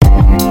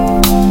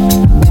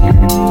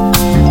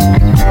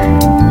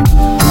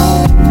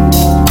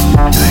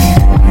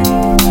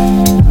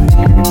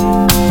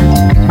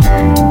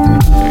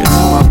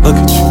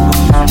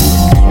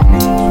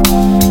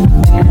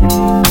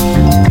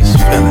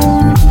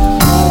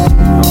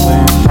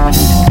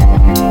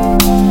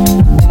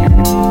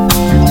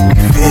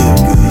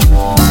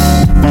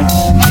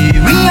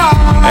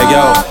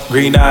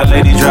Green-eyed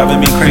lady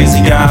driving me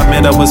crazy. I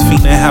admit I was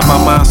feeling, had my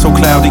mind so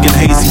cloudy and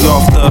hazy.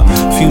 Off the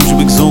fumes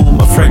you exhume,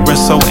 a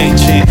fragrance so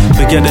ancient,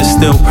 but yet it's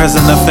still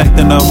present,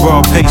 affecting a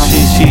raw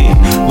patience. Yeah,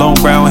 long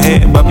brown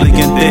hair, bubbly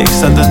and thick,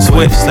 southern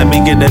twist. Let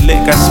me get a lick,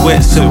 I swear,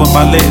 still with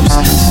my lips,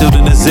 sealed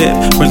in a zip,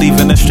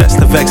 relieving the stress,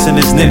 the vex in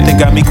his nip. That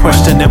got me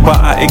questioning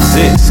why I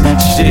exist.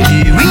 Shit.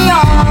 Here we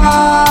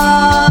are.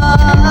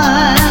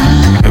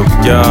 Here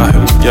we are,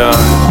 here we are,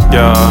 here we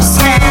are.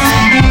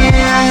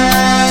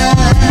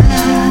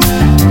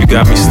 You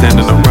got me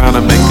standing around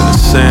and making a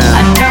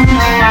sound.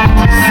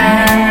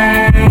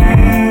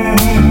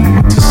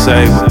 What to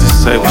say, what to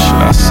say, what should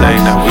I say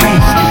now?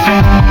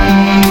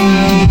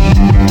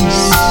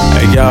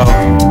 Hey yo,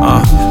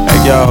 hey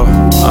yo,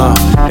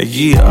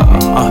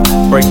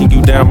 yeah, breaking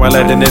you down while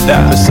letting it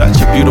out. It's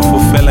such a beautiful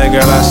feeling,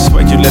 girl. I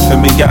swear you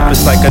lifting me up.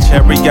 It's like a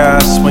cherry guy,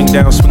 swing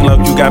down, swing low.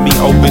 You got me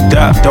opened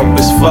up, dope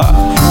as fuck.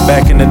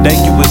 Back in the day,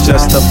 you was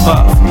just a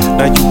puff.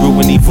 Now you grew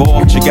and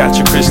evolved. You got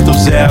your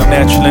crystals out,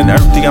 natural and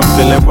earthy. I'm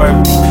feeling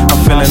worthy.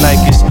 I'm feeling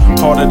like it's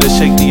harder to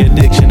shake the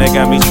addiction that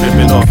got me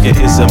tripping off your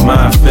his of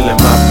mine, feeling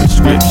my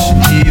prescription.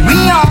 Here we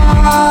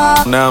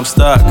are. Now I'm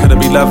stuck. Could it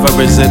be love or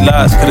is it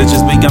lust? Could it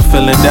just be I'm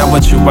feeling down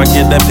with you? I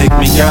get that pick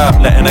me up,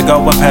 letting her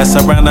go and pass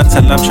around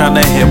until I'm trying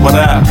to hit what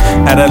up.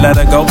 Had to let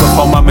her go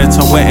before my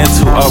mental went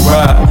into a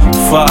rut.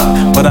 Fuck,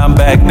 but I'm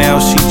back now.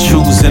 She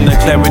choosing the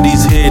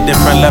clarity's here,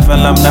 different level.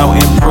 I'm now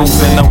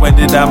improving. The way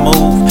that I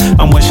move,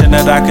 I'm wishing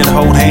that I could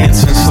hold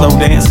hands and slow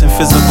dance and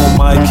physical,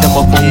 my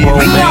chemical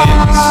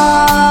romance.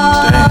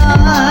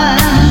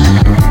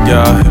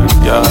 Damn.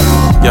 Yeah.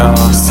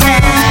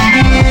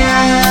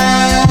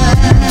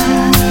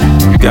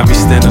 Got me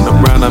standing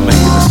around, I'm making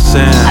a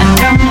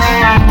sound.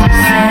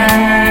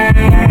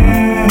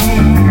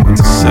 What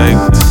to say,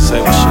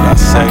 what should I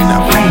say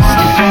now?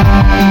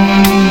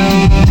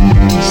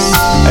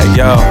 Hey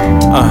yo,